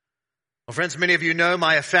Well, friends, many of you know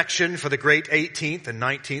my affection for the great 18th and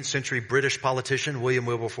 19th century British politician, William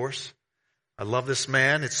Wilberforce. I love this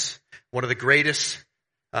man. It's one of the greatest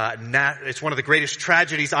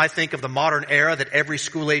tragedies, I think, of the modern era that every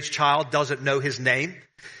school-age child doesn't know his name.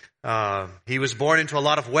 He was born into a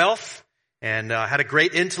lot of wealth and had a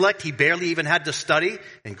great intellect. He barely even had to study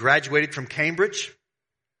and graduated from Cambridge.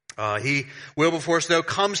 Wilberforce, though,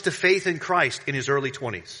 comes to faith in Christ in his early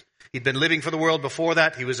 20s. He'd been living for the world before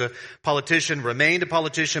that. He was a politician, remained a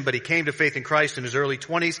politician, but he came to faith in Christ in his early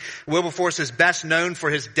 20s. Wilberforce is best known for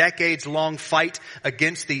his decades-long fight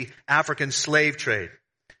against the African slave trade,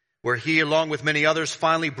 where he, along with many others,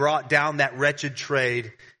 finally brought down that wretched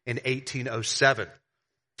trade in 1807.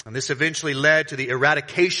 And this eventually led to the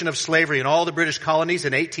eradication of slavery in all the British colonies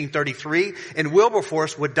in 1833, and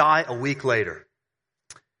Wilberforce would die a week later.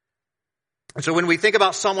 And so when we think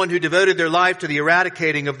about someone who devoted their life to the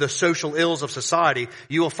eradicating of the social ills of society,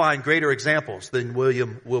 you will find greater examples than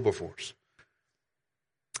William Wilberforce.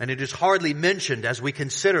 And it is hardly mentioned as we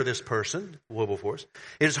consider this person, Wilberforce,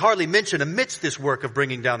 it is hardly mentioned amidst this work of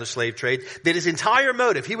bringing down the slave trade that his entire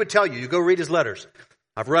motive, he would tell you, you go read his letters.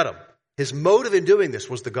 I've read them. His motive in doing this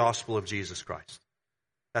was the gospel of Jesus Christ.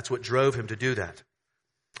 That's what drove him to do that.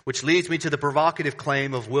 Which leads me to the provocative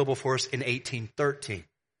claim of Wilberforce in 1813.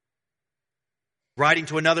 Writing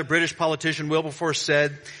to another British politician, Wilberforce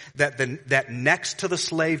said that next to the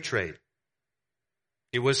slave trade,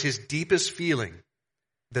 it was his deepest feeling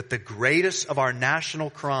that the greatest of our national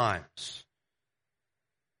crimes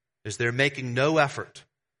is they're making no effort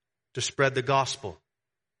to spread the gospel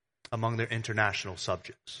among their international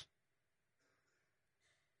subjects.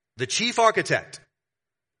 The chief architect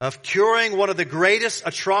of curing one of the greatest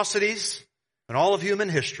atrocities in all of human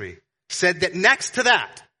history said that next to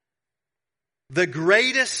that, the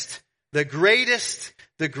greatest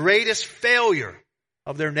failure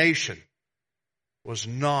of their nation was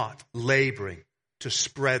not laboring to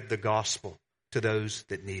spread the gospel to those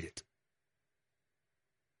that need it.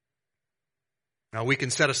 Now, we can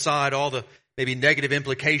set aside all the maybe negative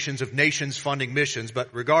implications of nations funding missions, but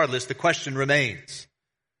regardless, the question remains,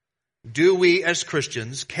 do we as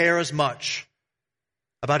Christians care as much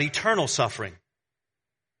about eternal suffering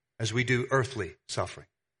as we do earthly suffering?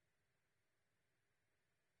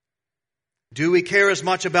 Do we care as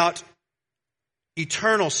much about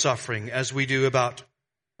eternal suffering as we do about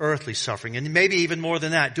earthly suffering? And maybe even more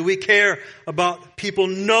than that, do we care about people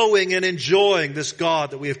knowing and enjoying this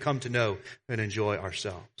God that we have come to know and enjoy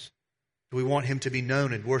ourselves? Do we want him to be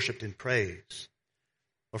known and worshiped and praised?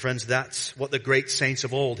 Well, friends, that's what the great saints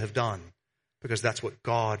of old have done, because that's what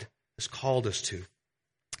God has called us to.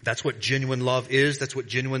 That's what genuine love is. That's what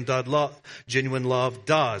genuine love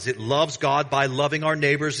does. It loves God by loving our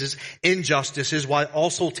neighbors' injustices while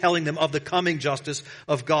also telling them of the coming justice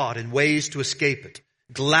of God and ways to escape it.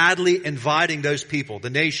 Gladly inviting those people, the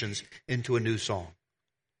nations, into a new song.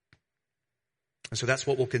 And so that's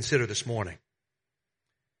what we'll consider this morning.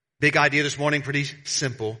 Big idea this morning, pretty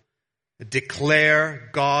simple. Declare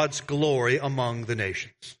God's glory among the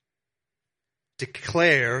nations.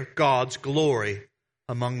 Declare God's glory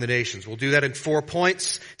among the nations. We'll do that in 4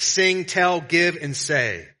 points. Sing, tell, give, and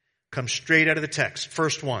say. Come straight out of the text.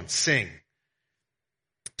 First one, sing.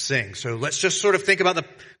 Sing. So let's just sort of think about the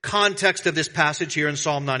context of this passage here in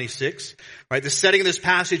Psalm 96. Right? The setting of this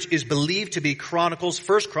passage is believed to be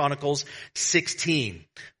First Chronicles 16,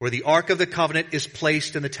 where the Ark of the Covenant is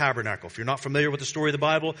placed in the tabernacle. If you're not familiar with the story of the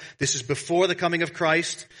Bible, this is before the coming of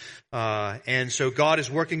Christ. And so God is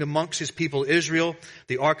working amongst his people Israel.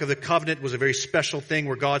 The Ark of the Covenant was a very special thing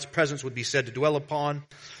where God's presence would be said to dwell upon.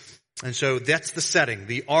 And so that's the setting,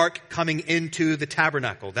 the ark coming into the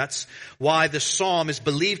tabernacle. That's why the psalm is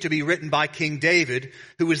believed to be written by King David,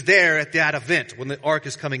 who was there at that event when the ark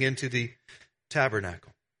is coming into the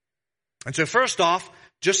tabernacle. And so first off,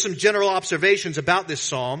 just some general observations about this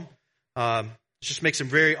psalm. Just make some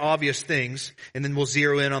very obvious things, and then we'll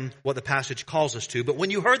zero in on what the passage calls us to. But when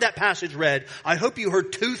you heard that passage read, I hope you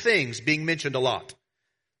heard two things being mentioned a lot.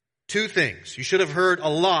 Two things. You should have heard a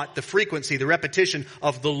lot the frequency, the repetition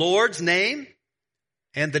of the Lord's name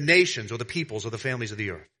and the nations or the peoples or the families of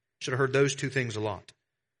the earth. You should have heard those two things a lot.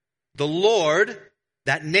 The Lord,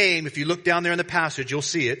 that name, if you look down there in the passage, you'll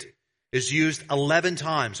see it, is used 11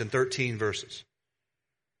 times in 13 verses.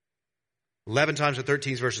 11 times in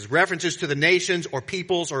 13 verses. References to the nations or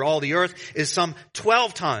peoples or all the earth is some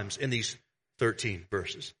 12 times in these 13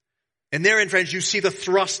 verses. And therein, friends, you see the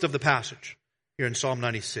thrust of the passage here in Psalm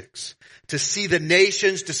 96. To see the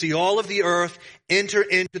nations, to see all of the earth enter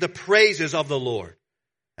into the praises of the Lord.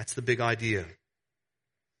 That's the big idea.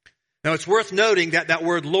 Now, it's worth noting that that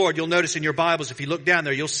word Lord, you'll notice in your Bibles, if you look down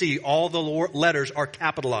there, you'll see all the letters are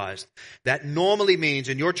capitalized. That normally means,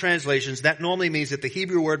 in your translations, that normally means that the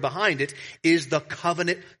Hebrew word behind it is the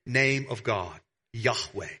covenant name of God.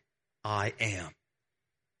 Yahweh, I am.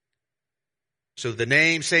 So the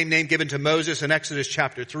name, same name given to Moses in Exodus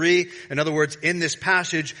chapter 3. In other words, in this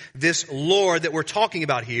passage, this Lord that we're talking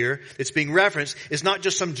about here, it's being referenced, is not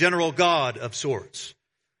just some general God of sorts.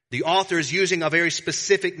 The author is using a very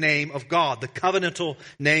specific name of God, the covenantal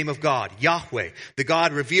name of God, Yahweh, the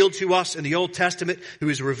God revealed to us in the Old Testament, who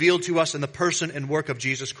is revealed to us in the person and work of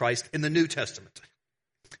Jesus Christ in the New Testament.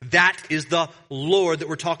 That is the Lord that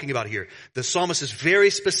we're talking about here. The psalmist is very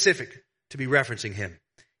specific to be referencing him.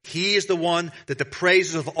 He is the one that the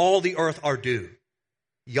praises of all the earth are due,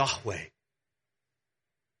 Yahweh.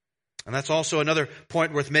 And that's also another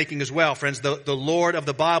point worth making as well, friends. The Lord of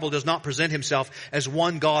the Bible does not present himself as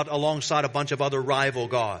one God alongside a bunch of other rival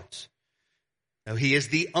gods. No, he is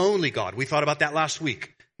the only God. We thought about that last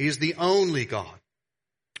week. He is the only God.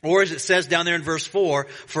 Or as it says down there in verse 4,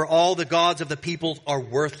 for all the gods of the people are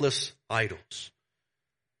worthless idols.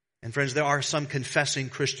 And friends, there are some confessing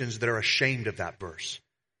Christians that are ashamed of that verse.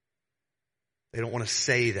 They don't want to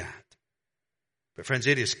say that. But friends,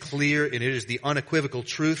 it is clear and it is the unequivocal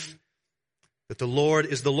truth that the Lord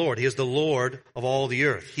is the Lord. He is the Lord of all the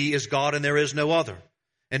earth. He is God and there is no other.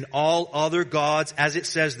 And all other gods, as it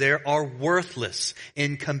says there, are worthless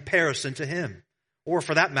in comparison to him. Or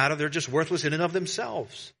for that matter, they're just worthless in and of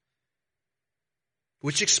themselves.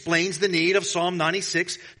 Which explains the need of Psalm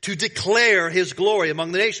 96 to declare his glory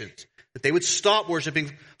among the nations. That they would stop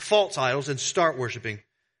worshiping false idols and start worshiping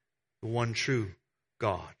the one true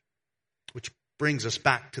God. Which brings us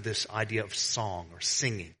back to this idea of song or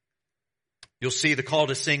singing. You'll see the call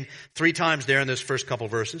to sing 3 times there in those first couple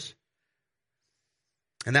verses.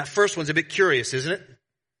 And that first one's a bit curious, isn't it?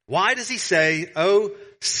 Why does he say, oh,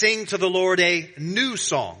 sing to the Lord a new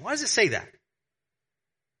song? Why does it say that?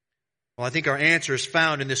 Well, I think our answer is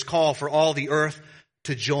found in this call for all the earth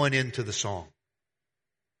to join into the song.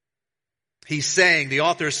 He's saying, the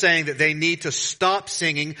author is saying that they need to stop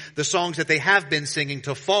singing the songs that they have been singing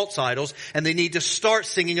to false idols, and they need to start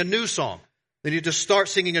singing a new song. They need to start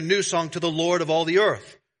singing a new song to the Lord of all the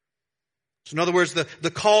earth. So in other words,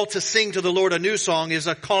 the call to sing to the Lord a new song is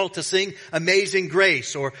a call to sing Amazing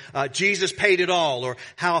Grace, or Jesus Paid It All, or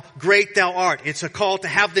How Great Thou Art. It's a call to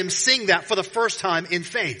have them sing that for the first time in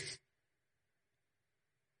faith.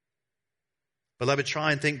 Beloved,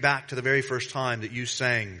 try and think back to the very first time that you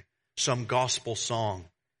sang some gospel song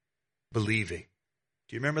believing.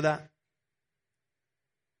 Do you remember that?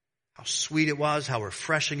 How sweet it was, how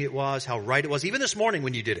refreshing it was, how right it was. Even this morning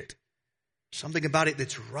when you did it. Something about it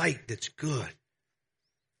that's right, that's good.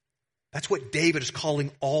 That's what David is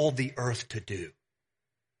calling all the earth to do.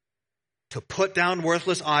 To put down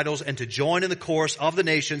worthless idols and to join in the chorus of the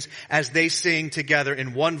nations as they sing together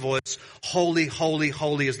in one voice, Holy, holy,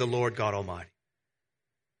 holy is the Lord God Almighty.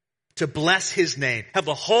 To bless his name. Have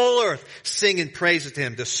the whole earth sing in praises to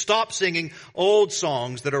him. To stop singing old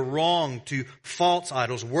songs that are wrong to false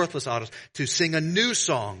idols, worthless idols. To sing a new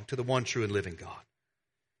song to the one true and living God.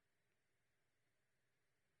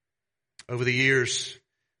 Over the years,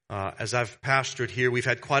 as I've pastored here, we've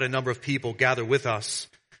had quite a number of people gather with us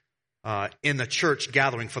in the church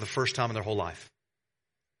gathering for the first time in their whole life.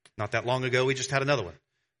 Not that long ago, we just had another one.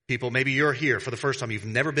 People, maybe you're here for the first time. You've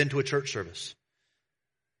never been to a church service.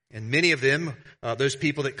 And many of them, those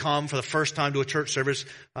people that come for the first time to a church service,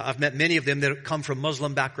 I've met many of them that come from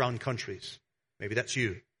Muslim background countries. Maybe that's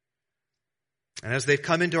you. And as they've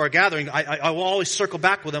come into our gathering, I will always circle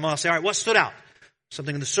back with them. I'll say, all right, what stood out?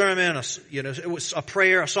 Something in the sermon, it was a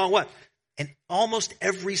prayer, a song, what? And almost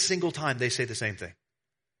every single time they say the same thing.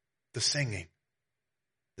 The singing.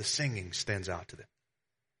 The singing stands out to them.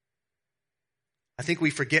 I think we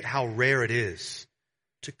forget how rare it is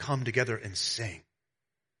to come together and sing.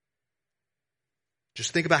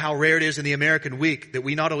 Just think about how rare it is in the American week that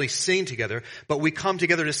we not only sing together, but we come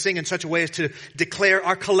together to sing in such a way as to declare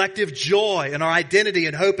our collective joy and our identity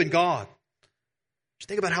and hope in God. Just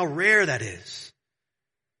think about how rare that is.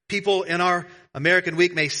 People in our American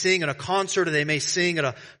week may sing in a concert or they may sing at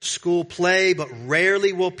a school play, but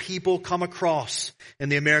rarely will people come across in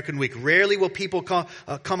the American week. Rarely will people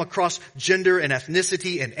come across gender and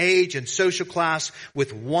ethnicity and age and social class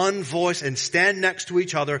with one voice and stand next to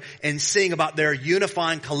each other and sing about their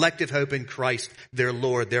unifying collective hope in Christ, their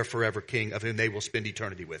Lord, their forever King, of whom they will spend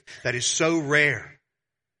eternity with. That is so rare.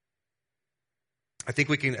 I think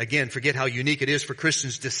we can, again, forget how unique it is for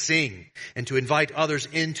Christians to sing and to invite others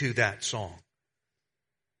into that song.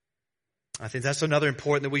 I think that's another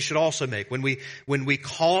important that we should also make. When we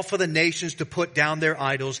call for the nations to put down their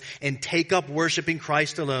idols and take up worshiping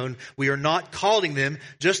Christ alone, we are not calling them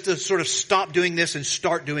just to sort of stop doing this and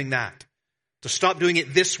start doing that. To stop doing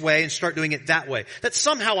it this way and start doing it that way. That's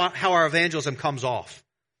somehow how our evangelism comes off.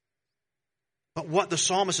 But what the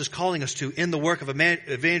psalmist is calling us to in the work of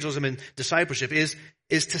evangelism and discipleship is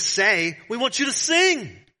to say, we want you to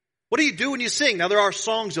sing. What do you do when you sing? Now, there are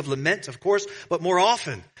songs of lament, of course, but more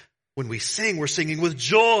often, when we sing, we're singing with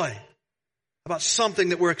joy about something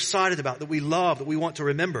that we're excited about, that we love, that we want to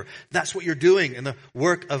remember. That's what you're doing in the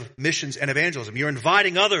work of missions and evangelism. You're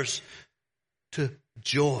inviting others to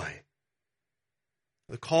joy.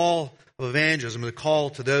 The call of evangelism, the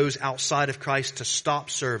call to those outside of Christ to stop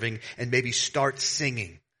serving and maybe start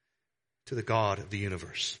singing to the God of the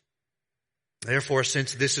universe. Therefore,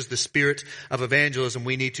 since this is the spirit of evangelism,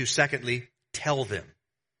 we need to, secondly, tell them.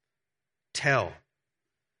 Tell.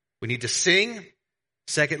 We need to sing.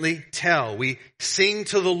 Secondly, tell. We sing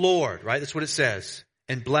to the Lord, right? That's what it says.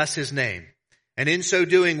 And bless His name. And in so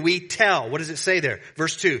doing, we tell. What does it say there?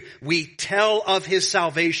 Verse 2. We tell of His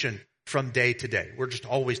salvation from day to day. We're just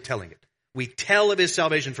always telling it. We tell of His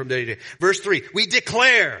salvation from day to day. Verse 3. We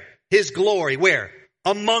declare His glory. Where?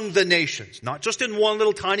 Among the nations. Not just in one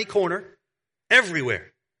little tiny corner.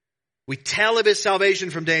 Everywhere. We tell of His salvation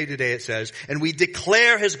from day to day, it says. And we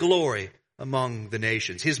declare His glory among the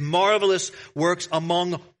nations. His marvelous works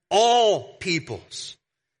among all peoples.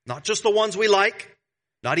 Not just the ones we like.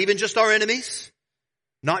 Not even just our enemies.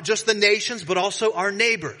 Not just the nations, but also our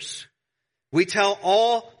neighbors. We tell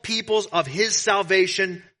all peoples of His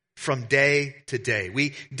salvation from day to day.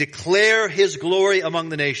 We declare His glory among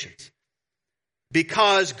the nations.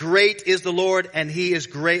 Because great is the Lord and He is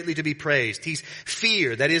greatly to be praised. He's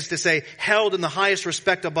feared, that is to say, held in the highest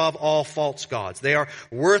respect above all false gods. They are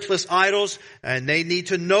worthless idols and they need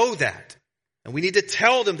to know that. And we need to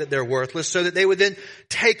tell them that they're worthless so that they would then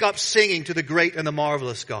take up singing to the great and the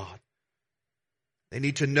marvelous God. They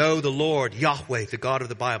need to know the Lord, Yahweh, the God of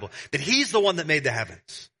the Bible, that He's the one that made the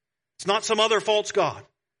heavens. It's not some other false God.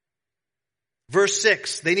 Verse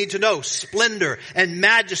 6, they need to know splendor and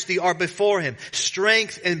majesty are before Him.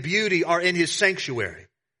 Strength and beauty are in His sanctuary.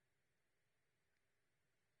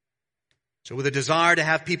 So with a desire to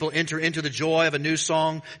have people enter into the joy of a new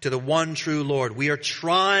song to the one true Lord, we are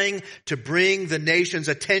trying to bring the nation's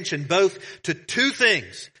attention both to two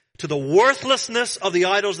things, to the worthlessness of the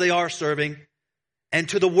idols they are serving and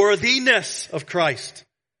to the worthiness of Christ.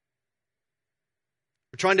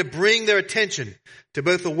 We're trying to bring their attention to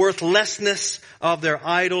both the worthlessness of their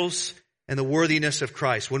idols and the worthiness of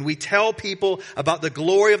Christ. When we tell people about the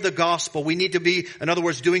glory of the gospel, we need to be, in other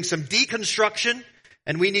words, doing some deconstruction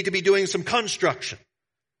and we need to be doing some construction.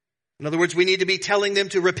 In other words, we need to be telling them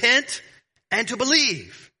to repent and to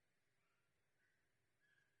believe.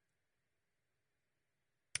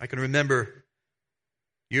 I can remember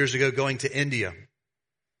years ago going to India,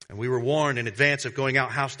 and we were warned in advance of going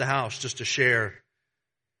out house to house just to share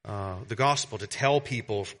the gospel, to tell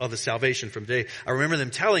people of the salvation from day. I remember them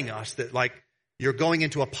telling us that you're going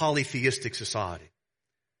into a polytheistic society.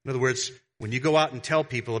 In other words, when you go out and tell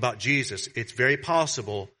people about Jesus, it's very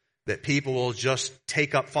possible that people will just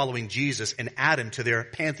take up following Jesus and add Him to their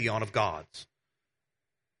pantheon of gods.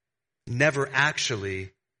 Never actually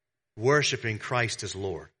worshiping Christ as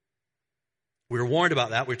Lord. We were warned about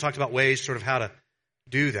that. We talked about ways sort of how to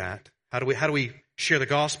do that. How do we share the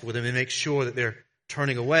gospel with them and make sure that they're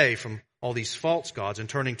turning away from all these false gods and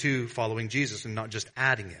turning to following Jesus and not just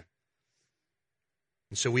adding Him.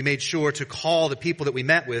 And so we made sure to call the people that we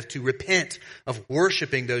met with to repent of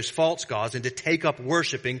worshiping those false gods and to take up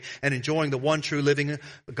worshiping and enjoying the one true living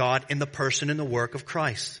God in the person and the work of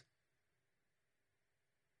Christ.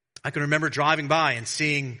 I can remember driving by and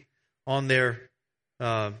seeing on their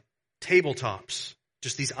tabletops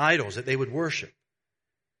just these idols that they would worship.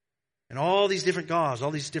 And all these different gods,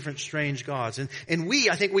 all these different strange gods. And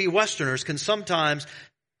I think we Westerners can sometimes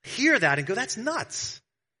hear that and go, that's nuts.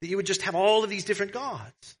 That you would just have all of these different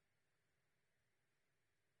gods.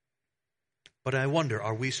 But I wonder,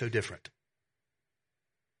 are we so different?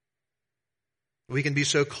 We can be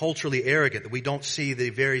so culturally arrogant that we don't see the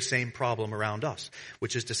very same problem around us,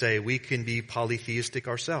 which is to say we can be polytheistic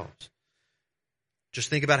ourselves. Just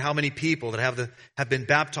think about how many people that have been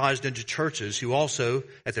baptized into churches who also,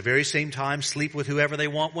 at the very same time, sleep with whoever they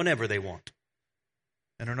want, whenever they want,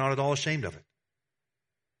 and are not at all ashamed of it.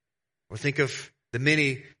 Or think of the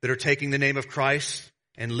many that are taking the name of Christ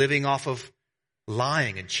and living off of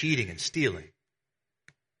lying and cheating and stealing.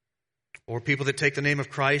 Or people that take the name of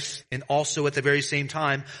Christ and also at the very same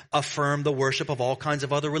time affirm the worship of all kinds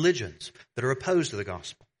of other religions that are opposed to the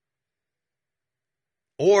gospel.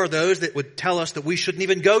 Or those that would tell us that we shouldn't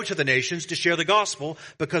even go to the nations to share the gospel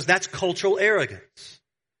because that's cultural arrogance.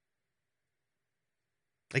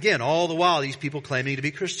 Again, all the while, these people claiming to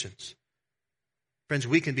be Christians. Friends,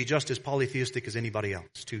 we can be just as polytheistic as anybody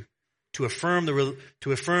else. To affirm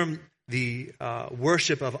the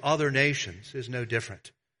worship of other nations is no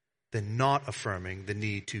different than not affirming the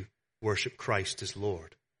need to worship Christ as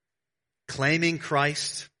Lord. Claiming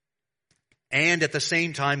Christ and at the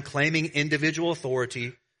same time claiming individual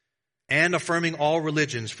authority and affirming all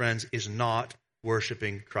religions, friends, is not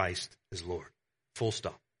worshiping Christ as Lord. Full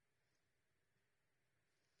stop.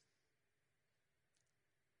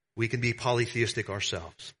 We can be polytheistic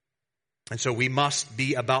ourselves. And so we must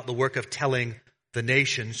be about the work of telling the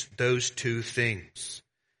nations those two things.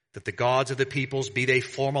 That the gods of the peoples, be they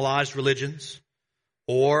formalized religions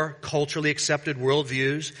or culturally accepted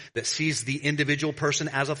worldviews that sees the individual person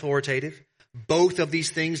as authoritative, both of these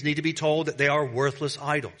things need to be told that they are worthless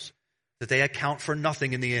idols, that they account for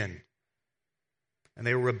nothing in the end. And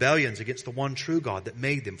they were rebellions against the one true God that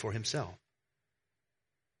made them for himself.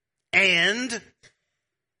 And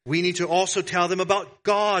we need to also tell them about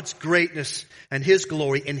God's greatness and his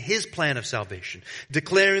glory and his plan of salvation,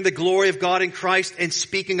 declaring the glory of God in Christ and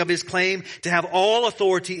speaking of his claim to have all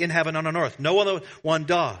authority in heaven and on earth. No other one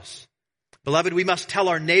does. Beloved, we must tell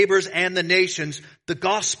our neighbors and the nations the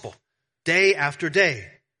gospel day after day.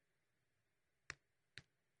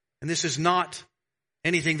 And this is not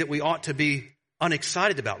anything that we ought to be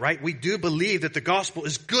unexcited about, right? We do believe that the gospel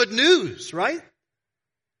is good news, right?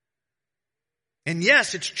 And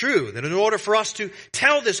yes, it's true that in order for us to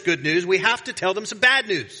tell this good news, we have to tell them some bad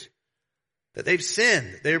news. That they've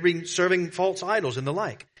sinned, they're being serving false idols and the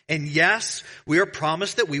like. And yes, we are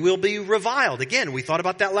promised that we will be reviled. Again, we thought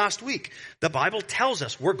about that last week. The Bible tells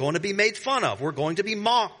us we're going to be made fun of. We're going to be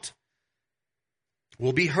mocked.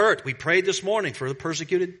 We'll be hurt. We prayed this morning for the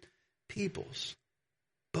persecuted peoples.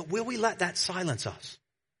 But will we let that silence us?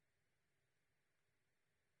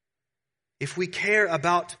 If we care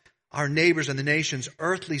about our neighbors and the nation's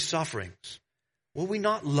earthly sufferings, will we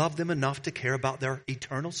not love them enough to care about their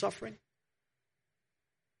eternal suffering?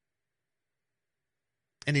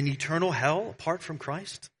 And an eternal hell apart from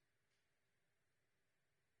Christ?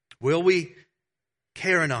 Will we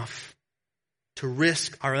care enough to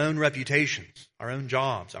risk our own reputations, our own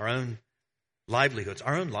jobs, our own livelihoods,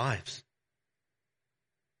 our own lives,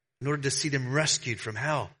 in order to see them rescued from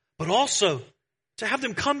hell, but also to have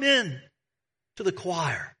them come in to the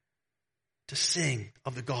choir to sing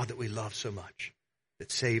of the God that we love so much,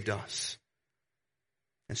 that saved us?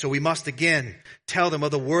 And so we must again tell them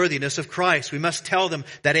of the worthiness of Christ. We must tell them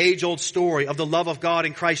that age-old story of the love of God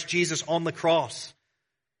in Christ Jesus on the cross,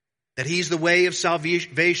 that he's the way of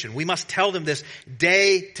salvation. We must tell them this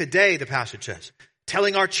day to day, the passage says.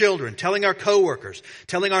 Telling our children, telling our coworkers,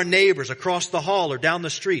 telling our neighbors across the hall or down the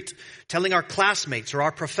street, telling our classmates or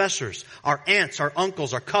our professors, our aunts, our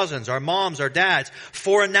uncles, our cousins, our moms, our dads,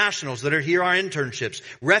 foreign nationals that are here, our internships,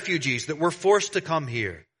 refugees that were forced to come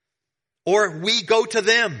here. Or we go to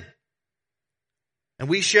them and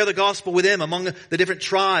we share the gospel with them among the different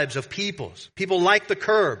tribes of peoples. People like the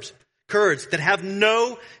Kurds that have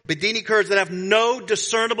no, Bedini Kurds that have no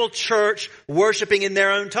discernible church worshiping in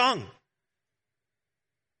their own tongue.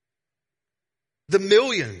 The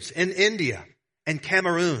millions in India and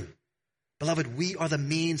Cameroon. Beloved, we are the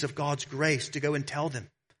means of God's grace to go and tell them,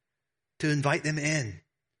 to invite them in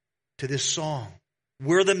to this song.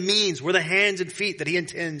 We're the means, we're the hands and feet that he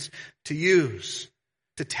intends to use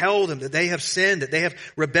to tell them that they have sinned, that they have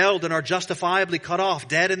rebelled and are justifiably cut off,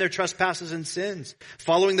 dead in their trespasses and sins,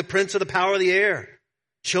 following the prince of the power of the air,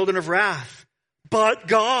 children of wrath. But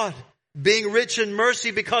God, being rich in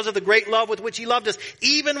mercy because of the great love with which he loved us,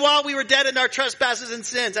 even while we were dead in our trespasses and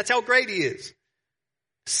sins, that's how great he is,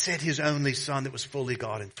 sent his only son that was fully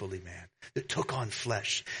God and fully man, that took on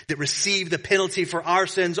flesh, that received the penalty for our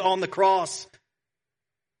sins on the cross.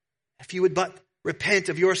 If you would but repent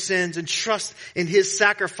of your sins and trust in his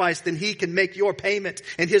sacrifice, then he can make your payment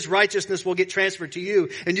and his righteousness will get transferred to you.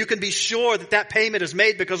 And you can be sure that that payment is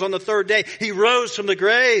made because on the third day he rose from the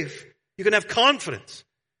grave. You can have confidence.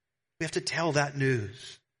 We have to tell that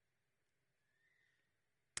news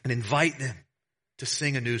and invite them to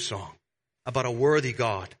sing a new song about a worthy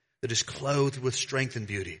God that is clothed with strength and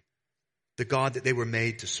beauty, the God that they were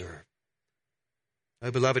made to serve. Oh,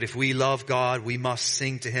 beloved, if we love God, we must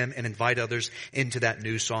sing to him and invite others into that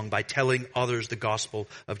new song by telling others the gospel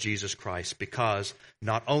of Jesus Christ, because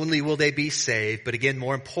not only will they be saved, but again,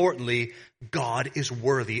 more importantly, God is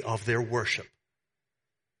worthy of their worship.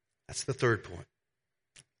 That's the third point.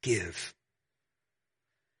 Give.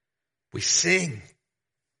 We sing.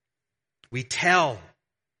 We tell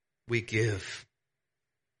we give.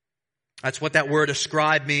 That's what that word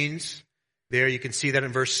ascribe means. There you can see that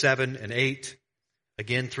in verse 7 and 8.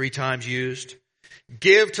 Again, 3 times used.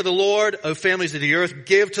 Give to the Lord, O families of the earth.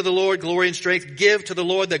 Give to the Lord glory and strength. Give to the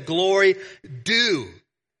Lord the glory due.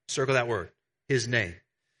 Circle that word. His name.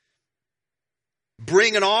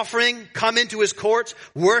 Bring an offering. Come into his courts.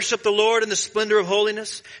 Worship the Lord in the splendor of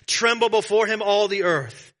holiness. Tremble before him, all the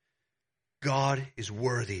earth. God is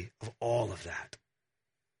worthy of all of that.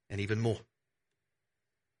 And even more.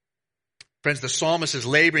 Friends, the psalmist is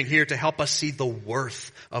laboring here to help us see the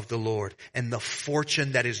worth of the Lord and the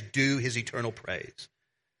fortune that is due his eternal praise.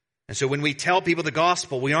 And so when we tell people the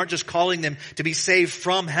gospel, we aren't just calling them to be saved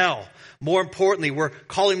from hell. More importantly, we're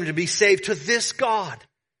calling them to be saved to this God.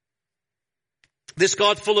 This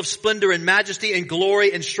God full of splendor and majesty and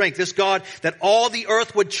glory and strength. This God that all the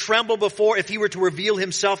earth would tremble before if he were to reveal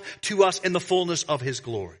himself to us in the fullness of his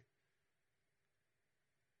glory.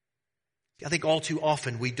 I think all too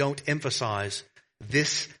often we don't emphasize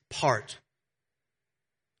this part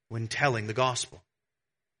when telling the gospel.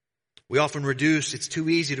 We often reduce, it's too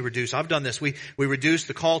easy to reduce. I've done this. We reduce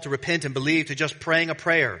the call to repent and believe to just praying a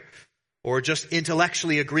prayer or just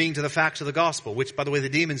intellectually agreeing to the facts of the gospel, which, by the way, the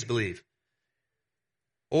demons believe.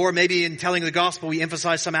 Or maybe in telling the gospel, we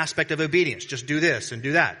emphasize some aspect of obedience. Just do this and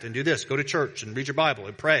do that and do this. Go to church and read your Bible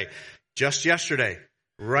and pray. Just yesterday,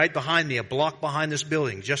 right behind me, a block behind this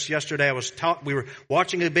building. Just yesterday, we were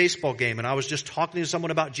watching a baseball game, and I was just talking to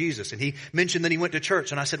someone about Jesus, and he mentioned that he went to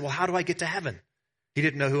church, and I said, well, how do I get to heaven? He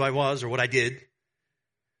didn't know who I was or what I did.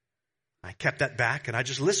 I kept that back, and I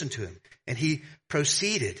just listened to him, and he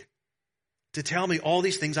proceeded to tell me all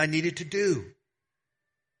these things I needed to do.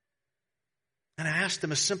 And I asked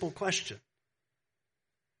him a simple question.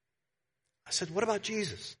 I said, what about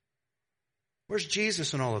Jesus? Where's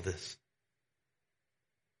Jesus in all of this?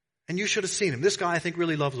 And you should have seen him. This guy, I think,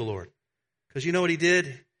 really loves the Lord. Because you know what he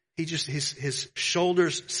did? He just, his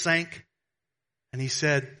shoulders sank. And he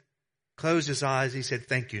said, closed his eyes. He said,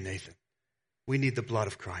 thank you, Nathan. We need the blood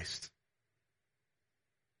of Christ.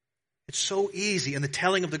 It's so easy in the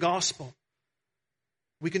telling of the gospel.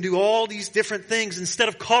 We can do all these different things instead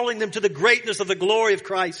of calling them to the greatness of the glory of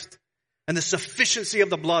Christ and the sufficiency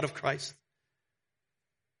of the blood of Christ.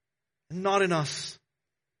 And not in us.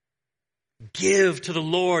 Give to the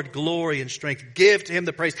Lord glory and strength. Give to him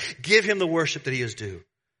the praise. Give him the worship that he is due.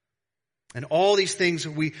 And all these things,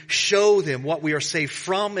 we show them what we are saved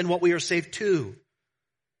from and what we are saved to.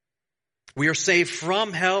 We are saved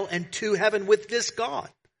from hell and to heaven with this God.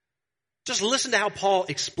 Just listen to how Paul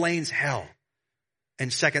explains hell in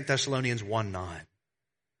 2 Thessalonians 1:9.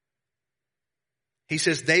 He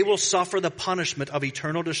says, they will suffer the punishment of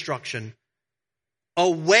eternal destruction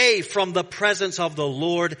away from the presence of the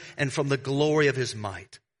Lord and from the glory of his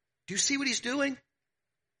might. Do you see what he's doing?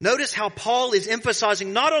 Notice how Paul is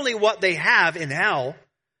emphasizing not only what they have in hell,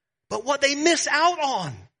 but what they miss out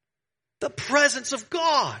on. The presence of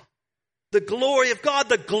God. The glory of God.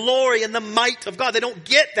 The glory and the might of God. They don't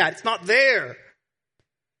get that. It's not there.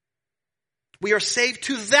 We are saved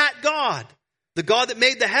to that God. The God that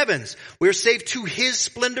made the heavens. We are saved to his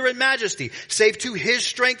splendor and majesty. Saved to his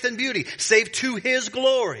strength and beauty. Saved to his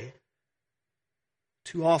glory.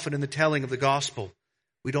 Too often in the telling of the gospel,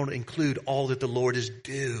 we don't include all that the Lord is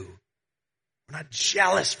due. We're not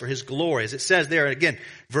jealous for his glory. As it says there again,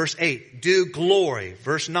 verse 8, due glory.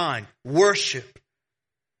 Verse 9, worship.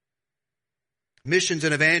 Missions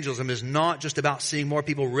and evangelism is not just about seeing more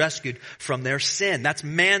people rescued from their sin. That's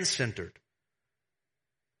man-centered.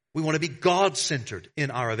 We want to be God-centered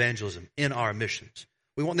in our evangelism, in our missions.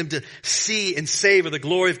 We want them to see and savor the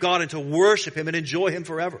glory of God and to worship him and enjoy him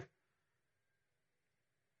forever.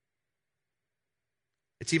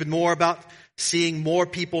 It's even more about seeing more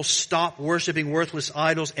people stop worshiping worthless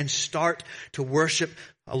idols and start to worship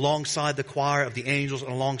alongside the choir of the angels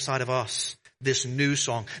and alongside of us. This new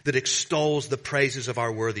song that extols the praises of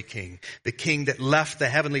our worthy King. The King that left the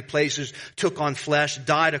heavenly places, took on flesh,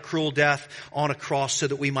 died a cruel death on a cross so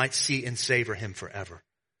that we might see and savor him forever.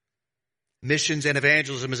 Missions and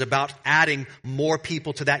evangelism is about adding more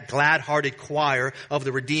people to that glad-hearted choir of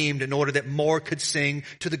the redeemed in order that more could sing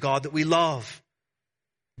to the God that we love.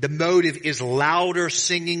 The motive is louder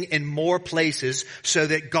singing in more places so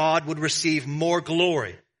that God would receive more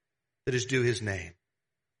glory that is due his name.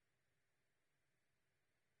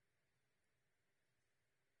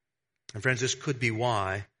 And friends, this could be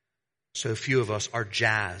why so few of us are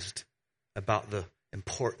jazzed about the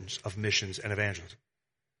importance of missions and evangelism.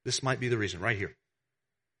 This might be the reason right here.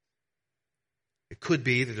 It could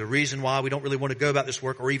be that the reason why we don't really want to go about this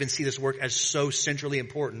work or even see this work as so centrally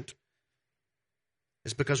important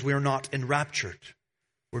is because we are not enraptured.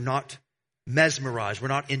 We're not mesmerized. We're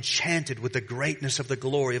not enchanted with the greatness of the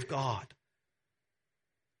glory of God.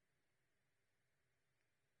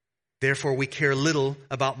 Therefore, we care little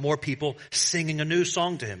about more people singing a new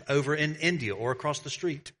song to him over in India or across the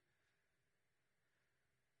street.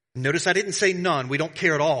 Notice I didn't say none. We don't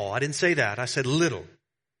care at all. I didn't say that. I said little.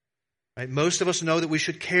 Right? Most of us know that we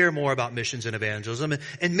should care more about missions and evangelism,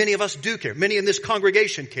 and many of us do care. Many in this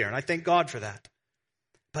congregation care, and I thank God for that.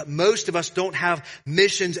 But most of us don't have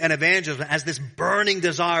missions and evangelism as this burning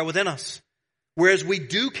desire within us, whereas we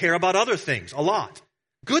do care about other things a lot.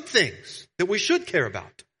 Good things that we should care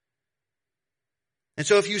about. And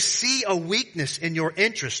so if you see a weakness in your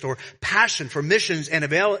interest or passion for missions and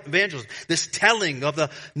evangelism, this telling of the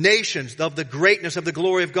nations, of the greatness of the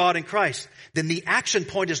glory of God in Christ, then the action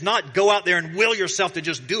point is not go out there and will yourself to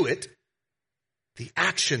just do it. The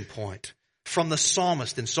action point from the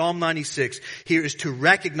psalmist in Psalm 96 here is to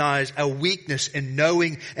recognize a weakness in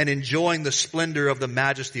knowing and enjoying the splendor of the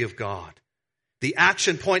majesty of God. The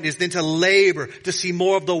action point is then to labor to see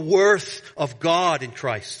more of the worth of God in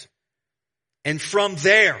Christ. And from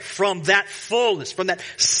there, from that fullness, from that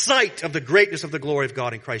sight of the greatness of the glory of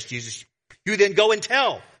God in Christ Jesus, you then go and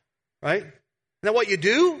tell, right? Isn't that what you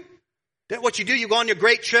do? Isn't that what you do? You go on your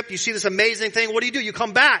great trip, you see this amazing thing. What do? You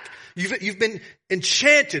come back. You've been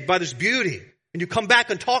enchanted by this beauty, and you come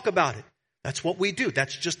back and talk about it. That's what we do.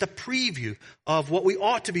 That's just a preview of what we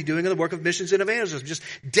ought to be doing in the work of missions and evangelism. Just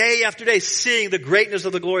day after day, seeing the greatness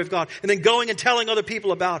of the glory of God, and then going and telling other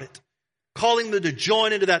people about it. Calling them to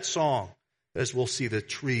join into that song. As we'll see, the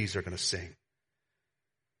trees are going to sing.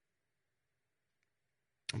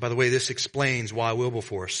 And by the way, this explains why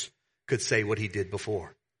Wilberforce could say what he did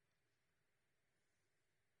before.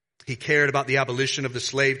 He cared about the abolition of the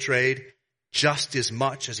slave trade just as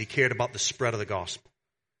much as he cared about the spread of the gospel.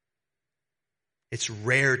 It's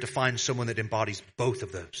rare to find someone that embodies both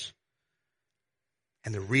of those.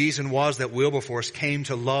 And the reason was that Wilberforce came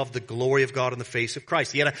to love the glory of God in the face of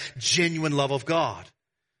Christ. He had a genuine love of God.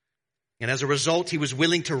 And as a result, he was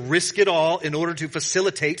willing to risk it all in order to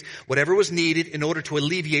facilitate whatever was needed in order to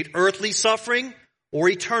alleviate earthly suffering or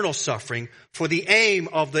eternal suffering for the aim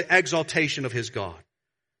of the exaltation of his God.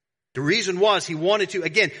 The reason was he wanted to,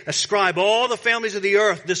 again, ascribe all the families of the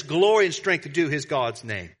earth this glory and strength to do his God's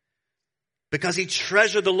name. Because he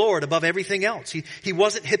treasured the Lord above everything else. He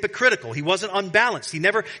wasn't hypocritical. He wasn't unbalanced. He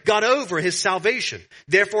never got over his salvation.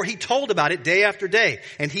 Therefore, he told about it day after day.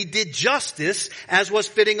 And he did justice as was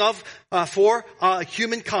fitting for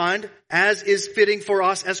humankind, as is fitting for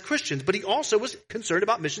us as Christians. But he also was concerned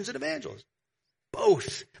about missions and evangelism.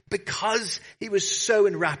 Both. Because he was so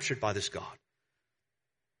enraptured by this God.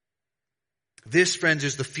 This, friends,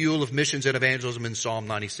 is the fuel of missions and evangelism in Psalm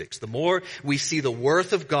 96. The more we see the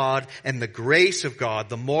worth of God and the grace of God,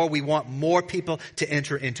 the more we want more people to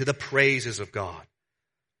enter into the praises of God.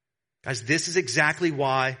 Guys, this is exactly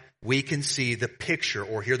why we can see the picture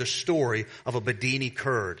or hear the story of a Bedini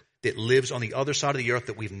Kurd that lives on the other side of the earth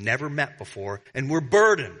that we've never met before, and we're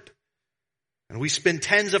burdened. And we spend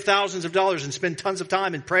tens of thousands of dollars and spend tons of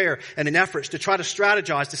time in prayer and in efforts to try to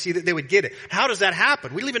strategize to see that they would get it. How does that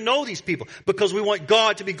happen? We don't even know these people because we want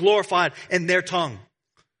God to be glorified in their tongue.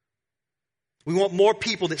 We want more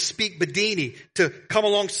people that speak Bedini to come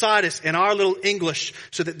alongside us in our little English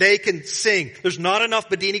so that they can sing. There's not enough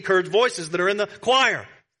Bedini Kurd voices that are in the choir.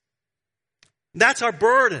 That's our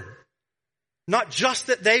burden. Not just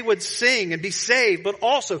that they would sing and be saved, but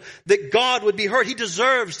also that God would be heard. He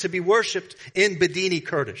deserves to be worshipped in Bedini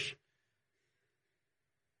Kurdish.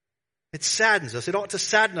 It saddens us. It ought to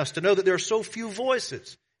sadden us to know that there are so few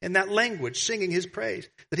voices in that language singing his praise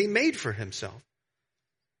that he made for himself.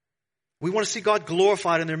 We want to see God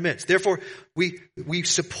glorified in their midst. Therefore, we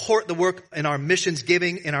support the work in our missions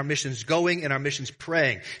giving, in our missions going, in our missions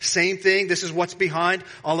praying. Same thing. This is what's behind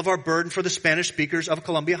all of our burden for the Spanish speakers of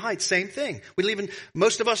Columbia Heights. Same thing.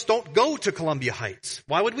 Most of us don't go to Columbia Heights.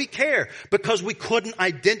 Why would we care? Because we couldn't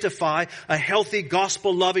identify a healthy,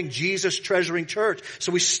 gospel-loving, Jesus-treasuring church.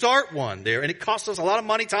 So we start one there, and it costs us a lot of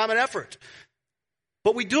money, time, and effort.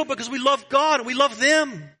 But we do it because we love God and we love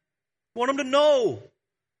them. We want them to know.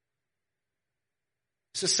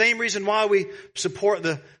 It's the same reason why we support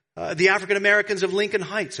the African Americans of Lincoln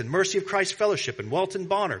Heights and Mercy of Christ Fellowship and Welton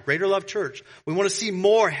Bonner, Greater Love Church. We want to see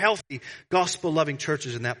more healthy, gospel-loving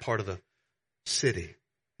churches in that part of the city.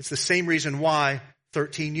 It's the same reason why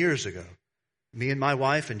 13 years ago, me and my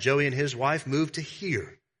wife and Joey and his wife moved to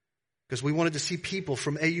here. Because we wanted to see people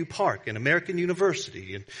from AU Park and American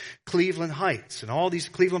University and Cleveland Heights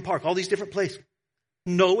and Cleveland Park, all these different places,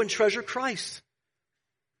 know and treasure Christ.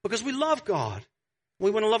 Because we love God. We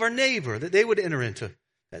want to love our neighbor, that they would enter into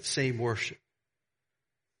that same worship.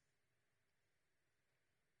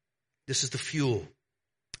 This is the fuel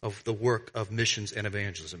of the work of missions and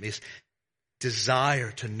evangelism. Is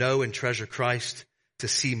desire to know and treasure Christ, to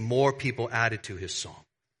see more people added to his song.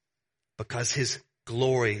 Because his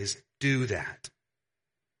glory is due that.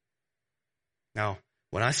 Now,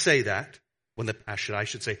 when I say that, when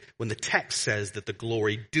the text says that the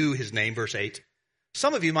glory due his name, verse 8,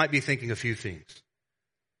 some of you might be thinking a few things.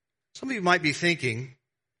 Some of you might be thinking,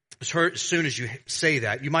 as soon as you say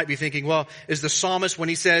that, you might be thinking, well, is the psalmist, when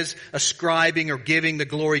he says ascribing or giving the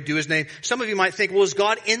glory due his name, some of you might think, well, is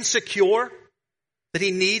God insecure that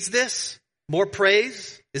he needs this? More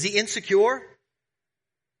praise? Is he insecure?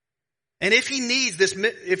 And if he needs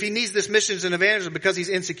this missions and evangelism because he's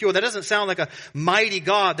insecure, that doesn't sound like a mighty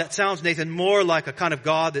God. That sounds, Nathan, more like a kind of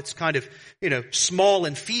God that's kind of, small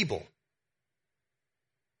and feeble.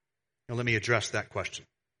 Now let me address that question.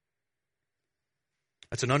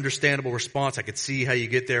 That's an understandable response. I could see how you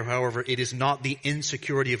get there. However, it is not the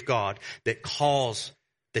insecurity of God that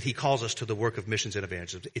he calls us to the work of missions and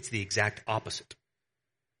evangelism. It's the exact opposite.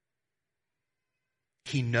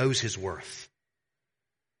 He knows his worth.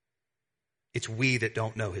 It's we that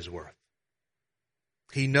don't know his worth.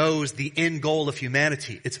 He knows the end goal of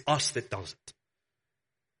humanity. It's us that doesn't.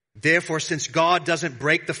 Therefore, since God doesn't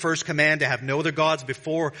break the first command to have no other gods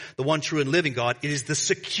before the one true and living God, it is the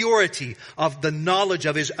security of the knowledge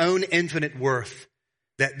of his own infinite worth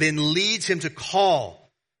that then leads him to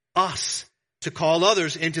call us, to call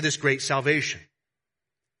others into this great salvation.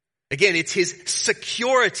 Again, it's his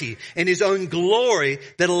security and his own glory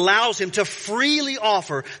that allows him to freely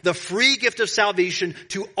offer the free gift of salvation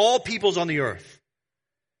to all peoples on the earth.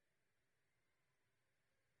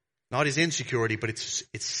 Not his insecurity, but it's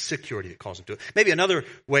security that calls him to it. Maybe another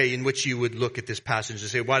way in which you would look at this passage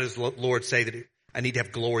is say, why does the Lord say that I need to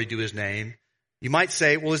have glory due his name? You might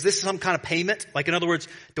say, well, is this some kind of payment? Like, in other words,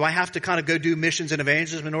 do I have to kind of go do missions and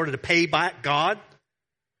evangelism in order to pay back God?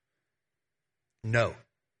 No.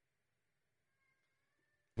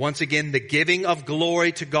 Once again, the giving of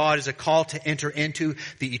glory to God is a call to enter into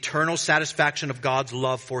the eternal satisfaction of God's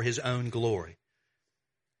love for his own glory.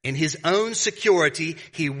 In his own security,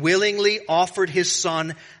 he willingly offered his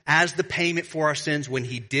son as the payment for our sins when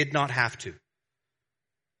he did not have to.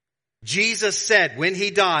 Jesus said when he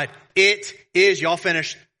died, it is, y'all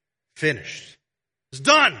finished? Finished. It's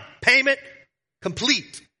done. Payment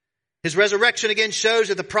complete. His resurrection again shows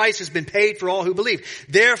that the price has been paid for all who believe.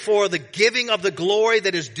 Therefore, the giving of the glory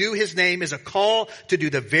that is due his name is a call to do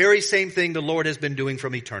the very same thing the Lord has been doing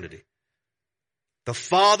from eternity. The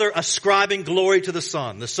Father ascribing glory to the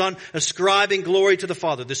Son. The Son ascribing glory to the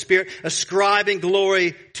Father. The Spirit ascribing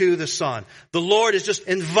glory to the Son. The Lord is just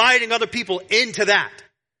inviting other people into that.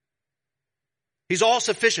 He's all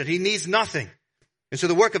sufficient. He needs nothing. And so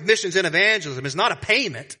the work of missions and evangelism is not a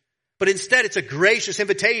payment, but instead it's a gracious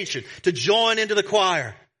invitation to join into the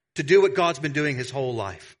choir, to do what God's been doing his whole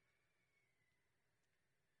life.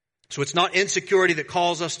 So it's not insecurity that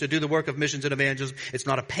calls us to do the work of missions and evangelism. It's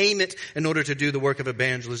not a payment in order to do the work of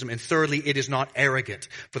evangelism. And thirdly, it is not arrogant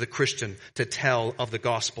for the Christian to tell of the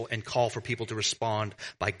gospel and call for people to respond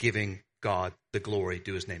by giving God the glory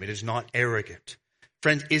due his name. It is not arrogant.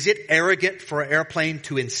 Friends, is it arrogant for an airplane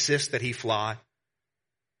to insist that he fly?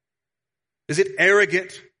 Is it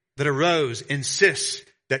arrogant that a rose insists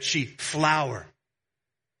that she flower?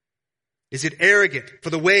 Is it arrogant for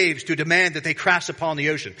the waves to demand that they crash upon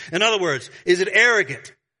the ocean? In other words, is it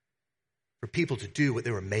arrogant for people to do what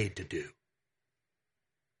they were made to do?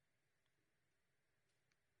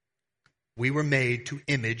 We were made to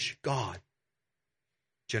image God.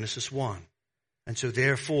 Genesis 1. And so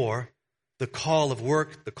therefore, the call of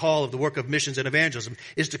the work of missions and evangelism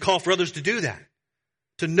is to call for others to do that.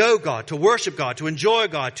 To know God, to worship God, to enjoy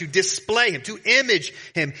God, to display him, to image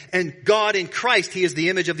him. And God in Christ, he is the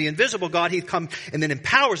image of the invisible God. He's come and then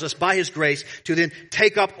empowers us by his grace to then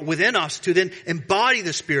take up within us, to then embody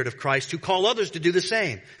the Spirit of Christ, to call others to do the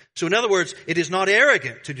same. So in other words, it is not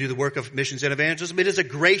arrogant to do the work of missions and evangelism. It is a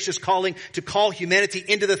gracious calling to call humanity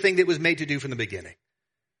into the thing that was made to do from the beginning.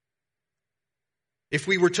 If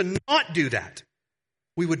we were to not do that,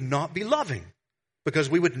 we would not be loving.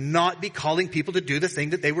 Because we would not be calling people to do the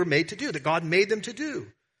thing that they were made to do, that God made them to do.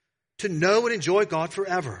 To know and enjoy God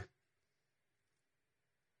forever.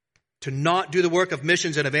 To not do the work of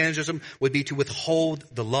missions and evangelism would be to withhold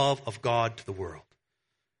the love of God to the world.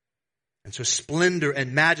 And so splendor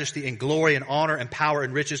and majesty and glory and honor and power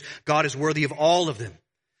and riches, God is worthy of all of them.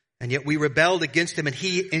 And yet we rebelled against him, and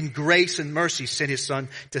he in grace and mercy sent his son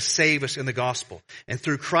to save us in the gospel. And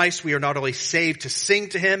through Christ we are not only saved to sing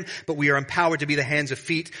to him, but we are empowered to be the hands and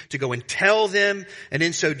feet to go and tell them. And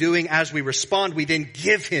in so doing, as we respond, we then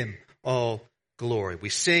give him all glory. We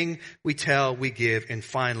sing, we tell, we give, and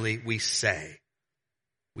finally we say.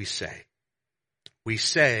 We say. We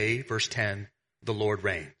say, verse 10, the Lord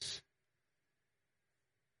reigns.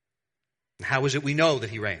 And how is it we know that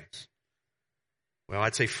he reigns? Well,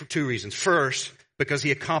 I'd say for two reasons. First, because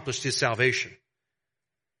he accomplished his salvation.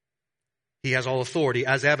 He has all authority,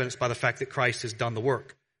 as evidenced by the fact that Christ has done the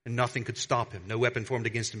work, and nothing could stop him. No weapon formed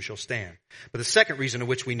against him shall stand. But the second reason in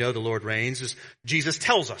which we know the Lord reigns is Jesus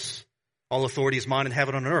tells us, all authority is mine in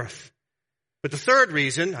heaven and on earth. But the third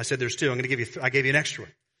reason, I said there's two, I gave you an extra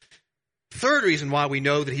one. Third reason why we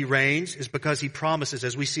know that he reigns is because he promises,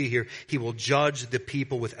 as we see here, he will judge the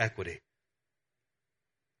people with equity.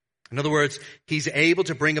 In other words, he's able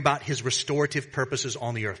to bring about his restorative purposes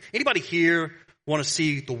on the earth. Anybody here want to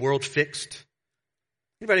see the world fixed?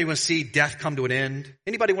 Anybody want to see death come to an end?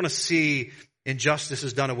 Anybody want to see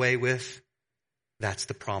injustices done away with? That's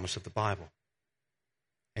the promise of the Bible.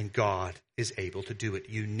 And God is able to do it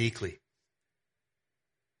uniquely.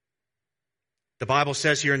 The Bible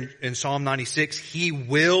says here in Psalm 96, he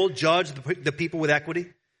will judge the people with equity.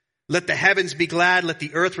 Let the heavens be glad, let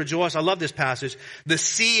the earth rejoice. I love this passage. The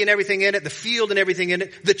sea and everything in it, the field and everything in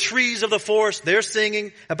it, the trees of the forest, they're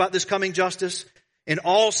singing about this coming justice. And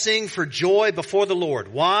all sing for joy before the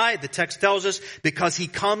Lord. Why? The text tells us, because he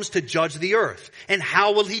comes to judge the earth. And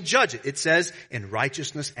how will he judge it? It says, in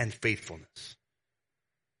righteousness and faithfulness.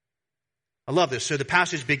 I love this. So the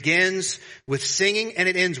passage begins with singing and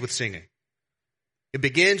it ends with singing. It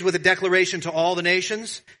begins with a declaration to all the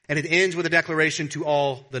nations, and it ends with a declaration to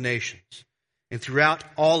all the nations. And throughout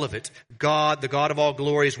all of it, God, the God of all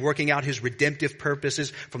glory, is working out his redemptive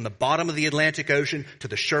purposes from the bottom of the Atlantic Ocean to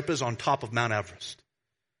the Sherpas on top of Mount Everest.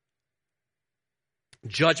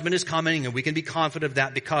 Judgment is coming, and we can be confident of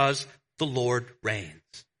that because the Lord reigns.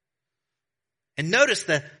 And notice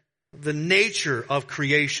the nature of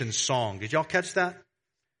creation's song. Did y'all catch that?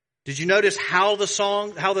 Did you notice how the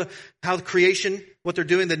song, how the creation, what they're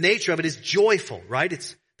doing, the nature of it is joyful,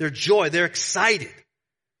 right? They're joy, they're excited.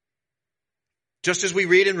 Just as we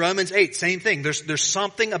read in Romans 8, same thing. There's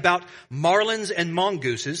something about marlins and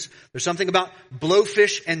mongooses. There's something about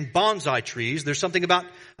blowfish and bonsai trees. There's something about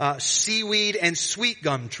seaweed and sweet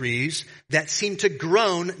gum trees that seem to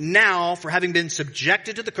groan now for having been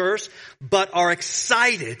subjected to the curse, but are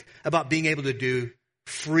excited about being able to do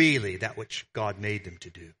freely that which God made them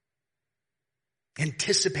to do.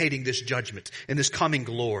 Anticipating this judgment and this coming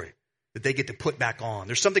glory that they get to put back on.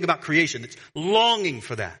 There's something about creation that's longing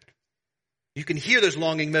for that. You can hear this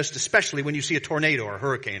longing most especially when you see a tornado or a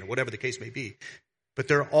hurricane or whatever the case may be. But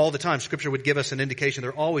they're all the time. Scripture would give us an indication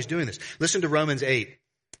they're always doing this. Listen to Romans 8.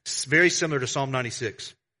 It's very similar to Psalm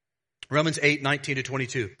 96. Romans 8, 19 to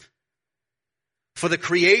 22. For the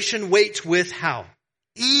creation waits with how?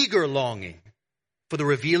 Eager longing for the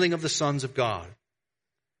revealing of the sons of God.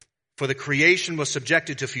 For the creation was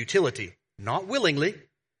subjected to futility, not willingly,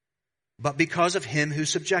 but because of him who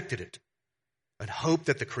subjected it. And hope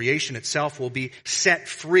that the creation itself will be set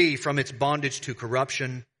free from its bondage to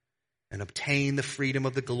corruption and obtain the freedom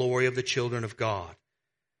of the glory of the children of God.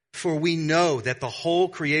 For we know that the whole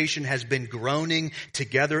creation has been groaning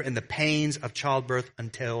together in the pains of childbirth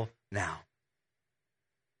until now.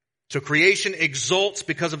 So creation exults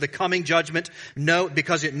because of the coming judgment,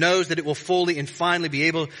 because it knows that it will fully and finally be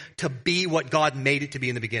able to be what God made it to be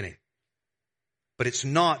in the beginning. But it's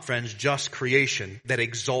not, friends, just creation that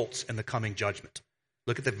exults in the coming judgment.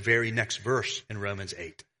 Look at the very next verse in Romans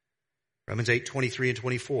 8. Romans 8, 23 and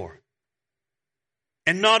 24.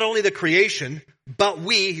 And not only the creation, but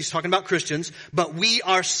we, he's talking about Christians, but we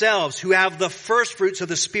ourselves who have the first fruits of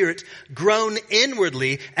the Spirit groan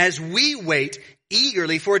inwardly as we wait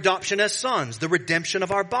eagerly for adoption as sons, the redemption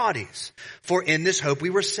of our bodies. For in this hope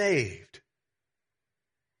we were saved.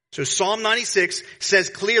 So Psalm 96 says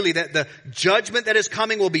clearly that the judgment that is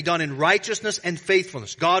coming will be done in righteousness and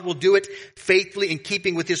faithfulness. God will do it faithfully in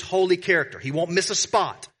keeping with his holy character. He won't miss a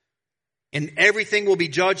spot. And everything will be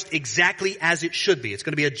judged exactly as it should be. It's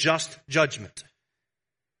going to be a just judgment.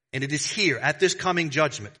 And it is here at this coming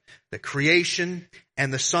judgment that creation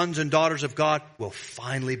and the sons and daughters of God will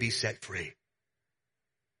finally be set free.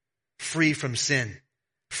 Free from sin,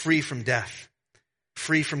 free from death,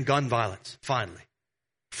 free from gun violence, finally.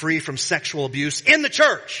 Free from sexual abuse in the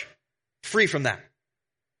church. Free from that.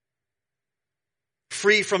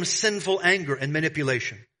 Free from sinful anger and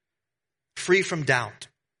manipulation. Free from doubt.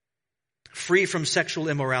 Free from sexual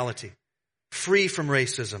immorality. Free from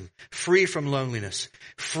racism. Free from loneliness.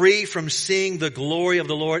 Free from seeing the glory of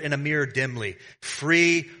the Lord in a mirror dimly.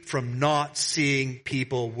 Free from not seeing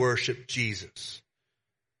people worship Jesus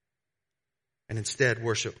and instead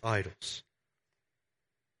worship idols.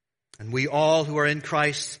 And we all who are in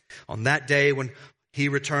Christ on that day when he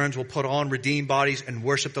returns will put on redeemed bodies and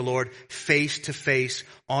worship the Lord face to face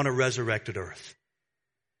on a resurrected earth.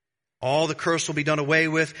 All the curse will be done away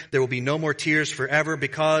with. There will be no more tears forever,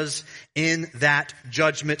 because in that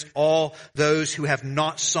judgment, all those who have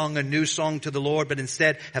not sung a new song to the Lord, but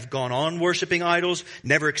instead have gone on worshiping idols,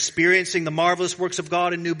 never experiencing the marvelous works of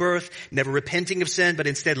God in new birth, never repenting of sin, but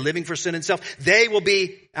instead living for sin and self, they will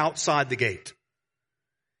be outside the gate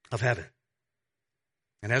of heaven.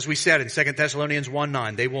 And as we said in 2 Thessalonians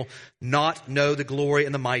 1:9, they will not know the glory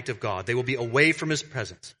and the might of God. They will be away from his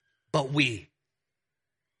presence. But we.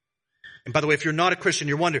 And by the way, if you're not a Christian,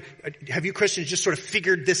 you're wondering, have you Christians just sort of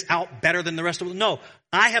figured this out better than the rest of us? No,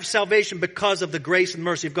 I have salvation because of the grace and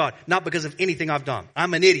mercy of God, not because of anything I've done.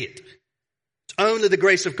 I'm an idiot. It's only the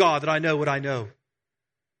grace of God that I know what I know.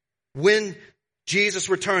 When Jesus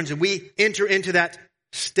returns and we enter into that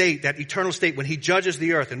state, that eternal state, when he judges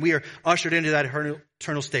the earth and we are ushered into that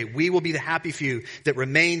eternal state, we will be the happy few that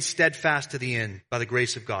remain steadfast to the end by the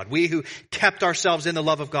grace of God. We who kept ourselves in the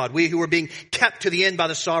love of God. We who are being kept to the end by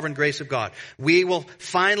the sovereign grace of God. We will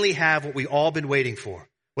finally have what we've all been waiting for,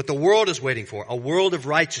 what the world is waiting for, a world of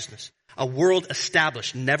righteousness, a world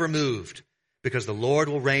established, never moved, because the Lord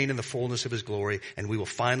will reign in the fullness of his glory, and we will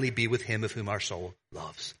finally be with him of whom our soul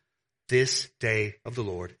loves. This day of the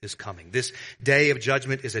Lord is coming. This day of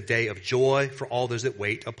judgment is a day of joy for all those that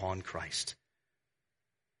wait upon Christ.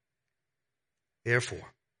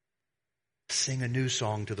 Therefore, sing a new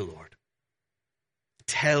song to the Lord.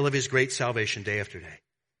 Tell of his great salvation day after day.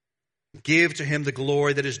 Give to him the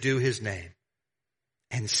glory that is due his name.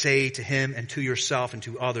 And say to him and to yourself and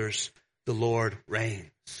to others, the Lord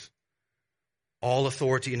reigns. All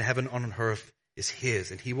authority in heaven and on earth is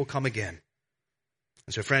his, and he will come again.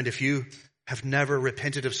 And so, friend, if you have never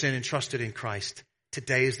repented of sin and trusted in Christ,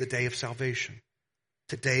 today is the day of salvation.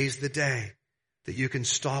 Today is the day that you can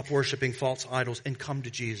stop worshiping false idols and come to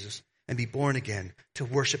Jesus and be born again to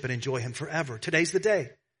worship and enjoy him forever. Today's the day.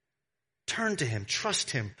 Turn to him, trust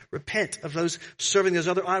him, repent of those serving those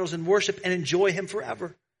other idols and worship and enjoy him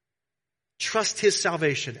forever. Trust his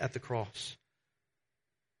salvation at the cross.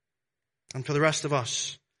 And for the rest of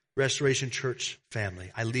us, Restoration Church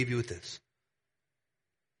family, I leave you with this.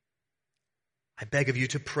 I beg of you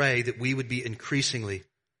to pray that we would be increasingly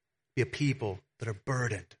be a people that are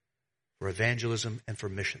burdened for evangelism and for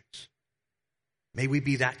missions. May we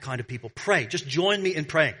be that kind of people. Pray. Just join me in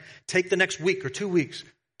praying. Take the next week or 2 weeks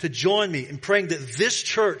to join me in praying that this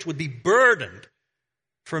church would be burdened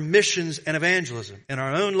for missions and evangelism in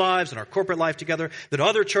our own lives and our corporate life together, that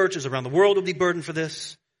other churches around the world would be burdened for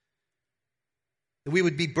this. That we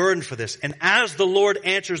would be burdened for this. And as the Lord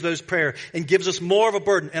answers those prayers and gives us more of a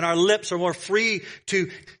burden and our lips are more free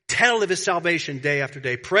to tell of his salvation day after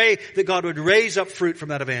day, pray that God would raise up fruit from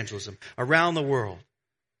that evangelism around the world.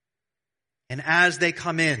 And as they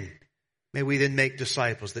come in, may we then make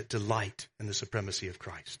disciples that delight in the supremacy of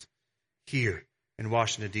Christ here in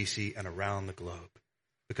Washington, D.C. and around the globe,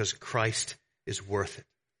 because Christ is worth it.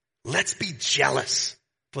 Let's be jealous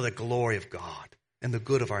for the glory of God and the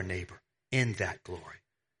good of our neighbor in that glory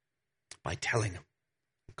by telling them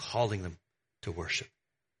and calling them to worship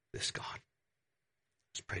this God.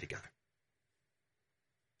 Let's pray together.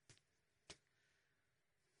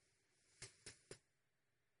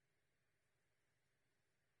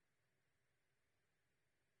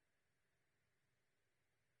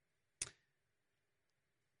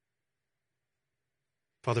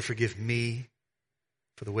 Father, forgive me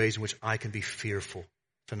for the ways in which I can be fearful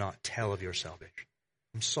to not tell of your salvation.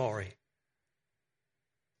 I'm sorry.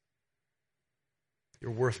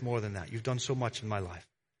 You're worth more than that. You've done so much in my life.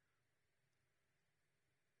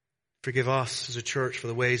 Forgive us as a church for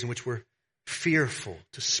the ways in which we're fearful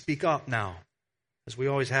to speak up now, as we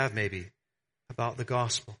always have maybe, about the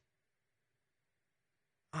gospel.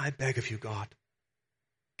 I beg of you, God,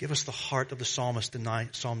 give us the heart of the psalmist in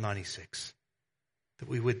Psalm 96, that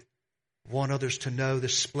we would want others to know the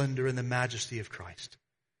splendor and the majesty of Christ.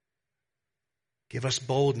 Give us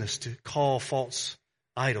boldness to call false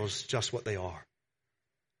idols just what they are.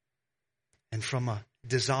 And from a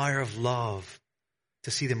desire of love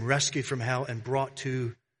to see them rescued from hell and brought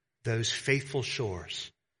to those faithful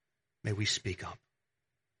shores, may we speak up.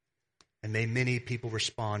 And may many people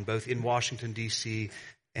respond, both in Washington, D.C.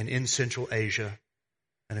 and in Central Asia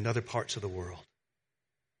and in other parts of the world,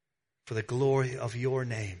 for the glory of your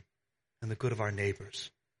name and the good of our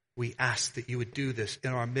neighbors. We ask that you would do this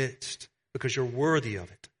in our midst because you're worthy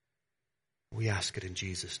of it. We ask it in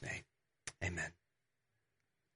Jesus' name. Amen.